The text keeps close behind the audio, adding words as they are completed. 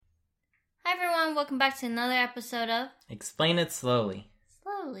everyone, welcome back to another episode of Explain It Slowly.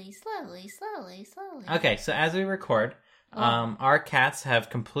 Slowly. Okay, so as we record, our cats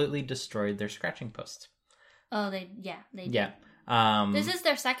have completely destroyed their scratching post. Oh, they did. Yeah. This is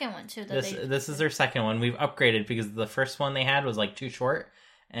their second one, too. This is their second one. We've upgraded because the first one they had was like too short,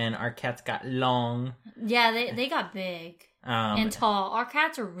 and our cats got long. Yeah, they got big and tall. Our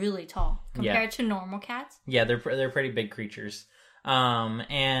cats are really tall compared to normal cats. Yeah, they're pretty big creatures.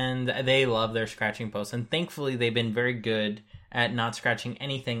 And they love their scratching posts, and thankfully they've been very good at not scratching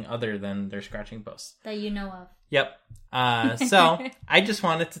anything other than their scratching posts. That you know of. Yep. So I just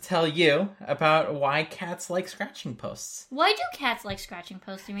wanted to tell you about why cats like scratching posts. Why do cats like scratching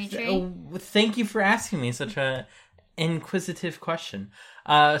posts, Dimitri? Thank you for asking me such a inquisitive question.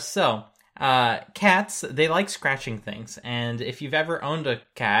 Cats, they like scratching things, and if you've ever owned a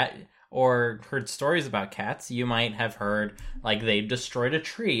cat or heard stories about cats, you might have heard like they destroyed a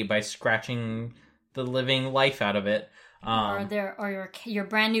tree by scratching the living life out of it. Or your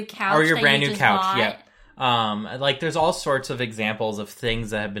brand new couch. Or your brand new couch, bought. Yep. Like there's all sorts of examples of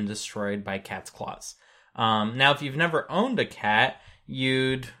things that have been destroyed by cat's claws. Now, if you've never owned a cat,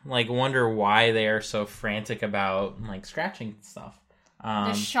 you'd like wonder why they are so frantic about like scratching stuff.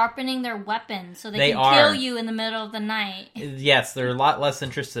 They're sharpening their weapons so they can kill you in the middle of the night. Yes, they're a lot less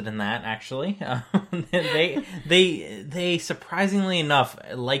interested in that, actually. They surprisingly enough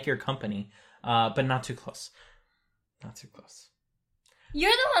like your company, but not too close. Not too close. You're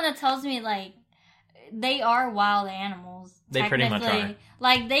the one that tells me like they are wild animals. They pretty much are.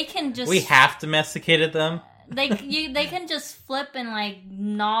 Like they can just. We have domesticated them. They can just flip and like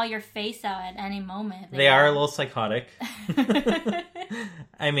gnaw your face out at any moment. They are a little psychotic.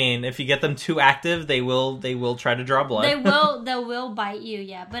 I mean, if you get them too active, they will try to draw blood. They will bite you,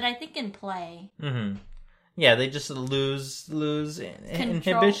 yeah. But I think in play. Mm-hmm. Yeah, they just lose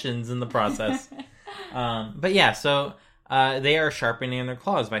inhibitions in the process. But yeah, so they are sharpening their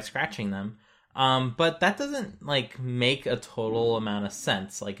claws by scratching them. But that doesn't like make a total amount of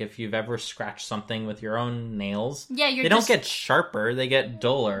sense. Like if you've ever scratched something with your own nails, they don't get sharper; they get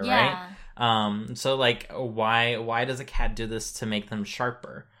duller, right? So like, why does a cat do this to make them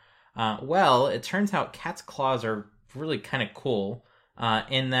sharper? Well, it turns out cats' claws are really kind of cool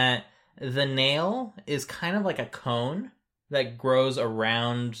in that the nail is kind of like a cone that grows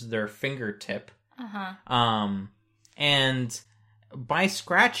around their fingertip. And by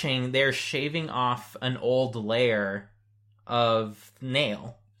scratching, they're shaving off an old layer of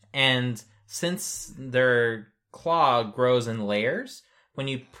nail. And since their claw grows in layers, when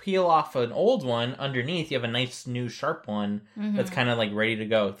you peel off an old one, underneath you have a nice new sharp one that's kind of like ready to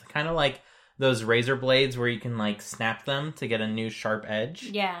go. It's kind of like those razor blades where you can like snap them to get a new sharp edge.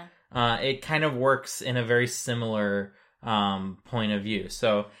 Yeah. It kind of works in a very similar point of view.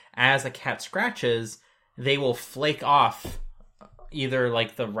 So as a cat scratches, they will flake off either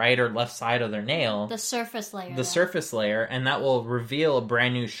like the right or left side of their nail. The surface layer. Surface layer, and that will reveal a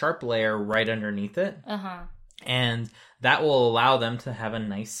brand new sharp layer right underneath it. And that will allow them to have a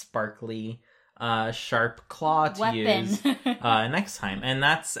nice sparkly sharp claw to use next time. And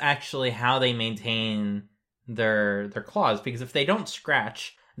that's actually how they maintain their claws, because if they don't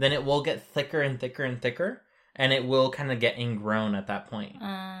scratch, then it will get thicker and thicker and thicker, and it will kind of get ingrown at that point.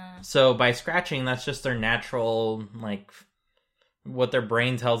 So by scratching, that's just their natural, like, what their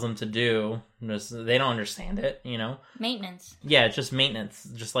brain tells them to do. They don't understand it, you know? Maintenance. Yeah, it's just maintenance.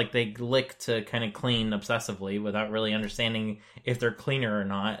 Just like they lick to kind of clean obsessively without really understanding if they're cleaner or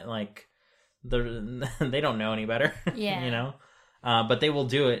not. Like, they don't know any better, yeah. You know? But they will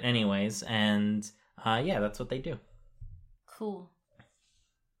do it anyways, and yeah, that's what they do. Cool.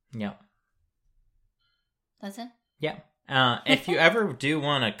 Yeah. That's it? Yeah. If you ever do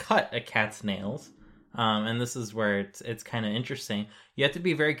want to cut a cat's nails, and this is where it's kind of interesting, you have to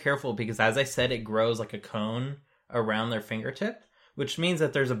be very careful because, as I said, it grows like a cone around their fingertip, which means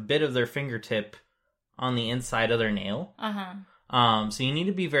that there's a bit of their fingertip on the inside of their nail. So you need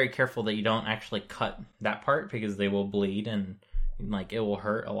to be very careful that you don't actually cut that part because they will bleed and like it will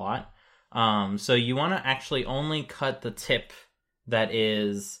hurt a lot. So you want to actually only cut the tip that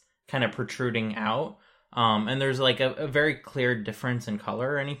is kind of protruding out. And there's like a very clear difference in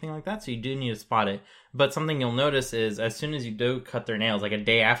color or anything like that, so you do need to spot it. But something you'll notice is as soon as you do cut their nails, like a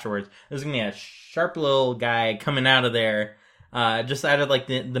day afterwards, there's gonna be a sharp little guy coming out of there, just out of like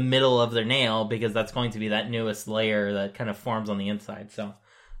the middle of their nail, because that's going to be that newest layer that kind of forms on the inside. So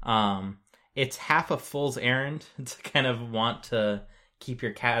it's half a fool's errand to kind of want to keep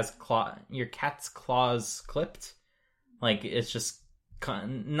your cat's claws clipped. Like it's just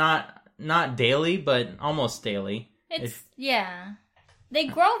not daily, but almost daily. Yeah. They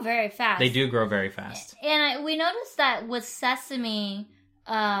grow very fast. They do grow very fast. And we noticed that with Sesame,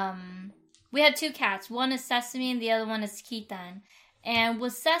 we had 2 cats. One is Sesame and the other one is Keaton. And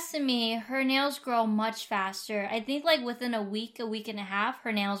with Sesame, her nails grow much faster. I think like within a week and a half,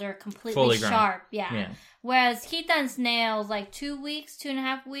 her nails are completely sharp. Yeah. Whereas Keaton's nails, like 2 weeks,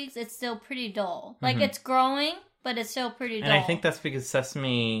 2.5 weeks, it's still pretty dull. Like it's growing, but it's still pretty dull. And I think that's because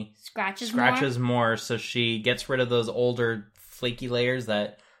Sesame scratches more, so she gets rid of those older flaky layers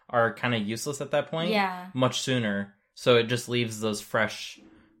that are kind of useless at that point. Yeah. Much sooner. So it just leaves those fresh,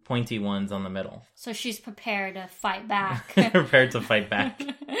 pointy ones on the middle. So she's prepared to fight back. Prepared to fight back.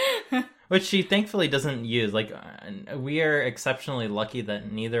 Which she thankfully doesn't use. Like, we are exceptionally lucky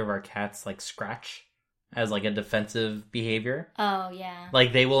that neither of our cats, like, scratch as, like, a defensive behavior. Oh, yeah.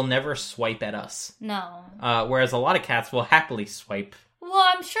 Like, they will never swipe at us. No. Whereas a lot of cats will happily swipe.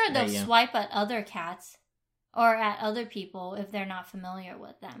 Well, I'm sure they'll swipe at other cats. Or at other people if they're not familiar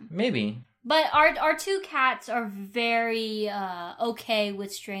with them. Maybe. But our 2 cats are very okay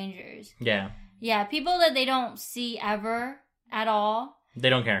with strangers. Yeah. Yeah, people that they don't see ever at all. They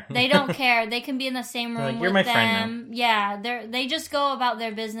don't care. They don't care. They can be in the same room with You're my them. friend now. Yeah, they just go about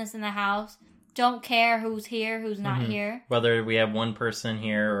their business in the house. Don't care who's here, who's not here. Whether we have 1 person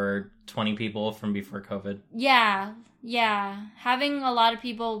here or 20 people from before COVID. Yeah. Having a lot of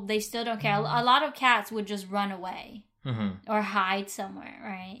people, they still don't care. A lot of cats would just run away. Or hide somewhere,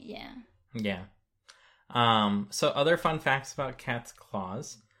 right? Yeah. Yeah. So other fun facts about cats'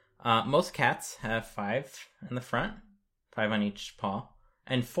 claws. Most cats have 5 in the front, 5 on each paw,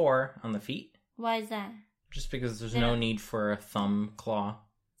 and 4 on the feet. Why is that? Just because there's no need for a thumb claw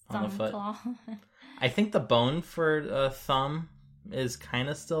on the foot. Claw. I think the bone for a thumb is kind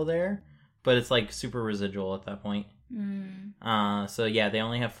of still there, but it's like super residual at that point. So yeah, they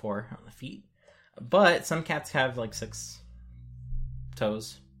only have 4 on the feet. But some cats have like 6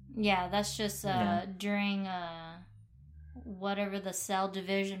 toes. Yeah, that's just during whatever the cell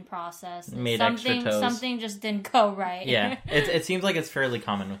division process. Something just didn't go right. Yeah, it seems like it's fairly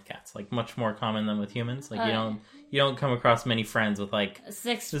common with cats, like much more common than with humans. Like you don't come across many friends with like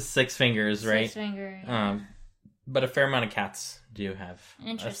 6 fingers, right? 6 fingers. But a fair amount of cats do have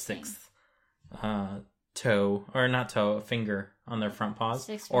a 6th toe, or not toe, a finger on their front paws,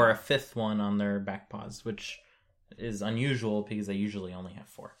 or a 5th one on their back paws, which is unusual because they usually only have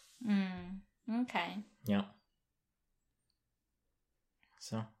 4. Okay. Yeah.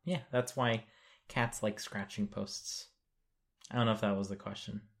 So, yeah, that's why cats like scratching posts. I don't know if that was the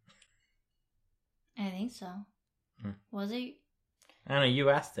question. I think so. Was it? I don't know, you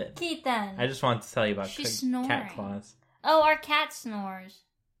asked it. Keaton. I just wanted to tell you about snoring. Cat claws. Oh, our cat snores.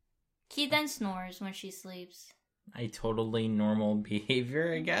 Keaton snores when she sleeps. A totally normal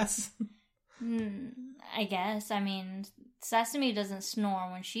behavior, I guess. I guess. I mean, Sesame doesn't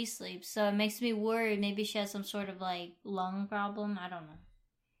snore when she sleeps, so it makes me worried. Maybe she has some sort of, like, lung problem. I don't know.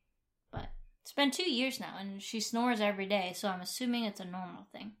 But it's been 2 years now, and she snores every day, so I'm assuming it's a normal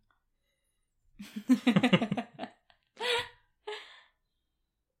thing.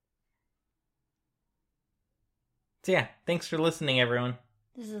 So yeah, thanks for listening, everyone.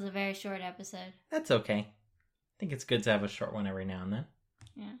 This is a very short episode. That's okay. I think it's good to have a short one every now and then.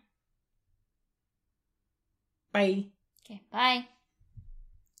 Yeah. Bye. Okay, bye.